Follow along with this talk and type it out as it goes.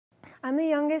I'm the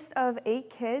youngest of 8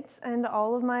 kids, and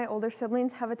all of my older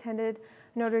siblings have attended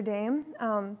Notre Dame.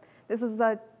 This was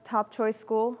the top choice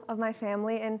school of my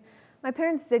family, and my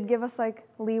parents did give us like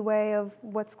leeway of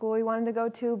what school we wanted to go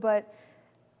to, but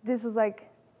this was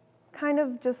like kind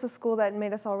of just a school that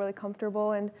made us all really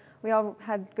comfortable, and we all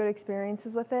had good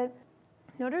experiences with it.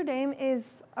 Notre Dame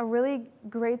is a really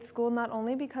great school, not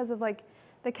only because of like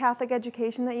the Catholic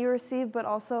education that you receive, but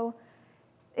also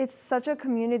it's such a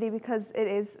community because it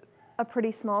is a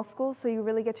pretty small school, so you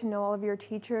really get to know all of your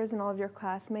teachers and all of your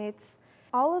classmates.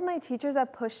 All of my teachers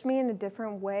have pushed me in a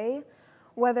different way,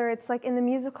 whether it's like in the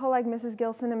musical, like Mrs.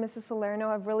 Gilson and Mrs.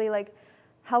 Salerno have really like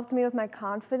helped me with my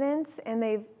confidence, and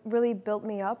they've really built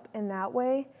me up in that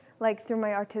way, like through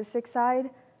my artistic side.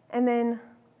 And then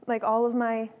like all of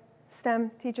my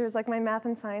STEM teachers, like my math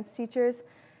and science teachers,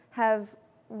 have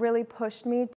really pushed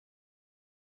me